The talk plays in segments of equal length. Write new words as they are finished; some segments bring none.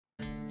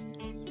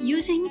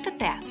using the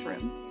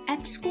bathroom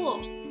at school.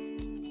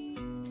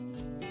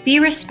 Be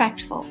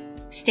respectful.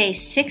 Stay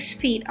 6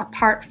 feet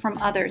apart from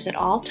others at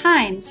all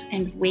times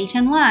and wait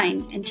in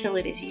line until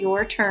it is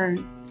your turn.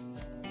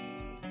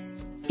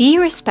 Be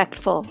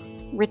respectful.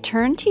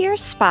 Return to your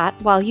spot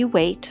while you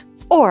wait,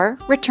 or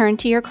return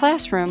to your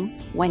classroom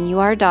when you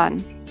are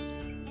done.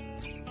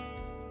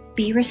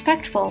 Be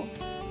respectful.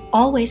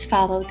 Always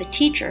follow the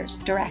teacher's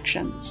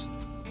directions.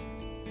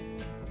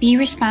 Be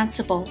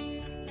responsible.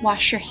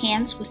 Wash your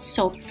hands with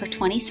soap for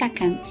 20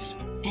 seconds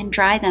and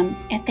dry them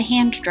at the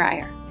hand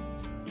dryer.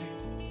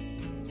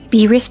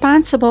 Be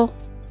responsible.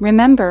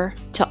 Remember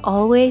to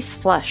always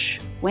flush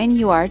when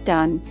you are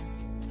done.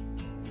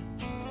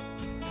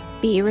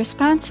 Be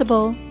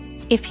responsible.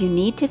 If you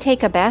need to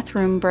take a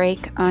bathroom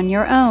break on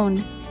your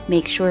own,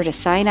 make sure to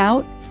sign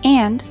out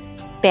and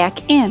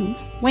back in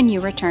when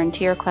you return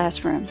to your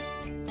classroom.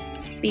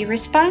 Be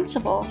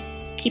responsible.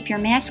 Keep your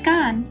mask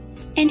on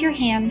and your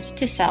hands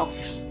to self.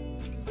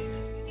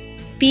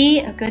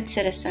 Be a good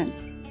citizen.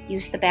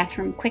 Use the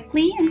bathroom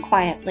quickly and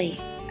quietly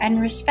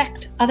and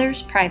respect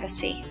others'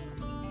 privacy.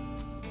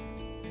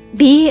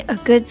 Be a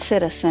good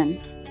citizen.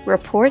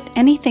 Report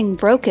anything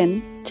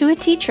broken to a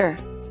teacher.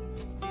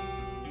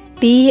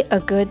 Be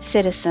a good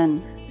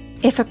citizen.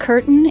 If a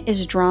curtain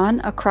is drawn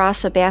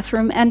across a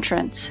bathroom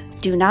entrance,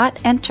 do not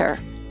enter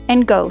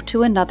and go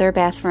to another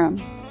bathroom.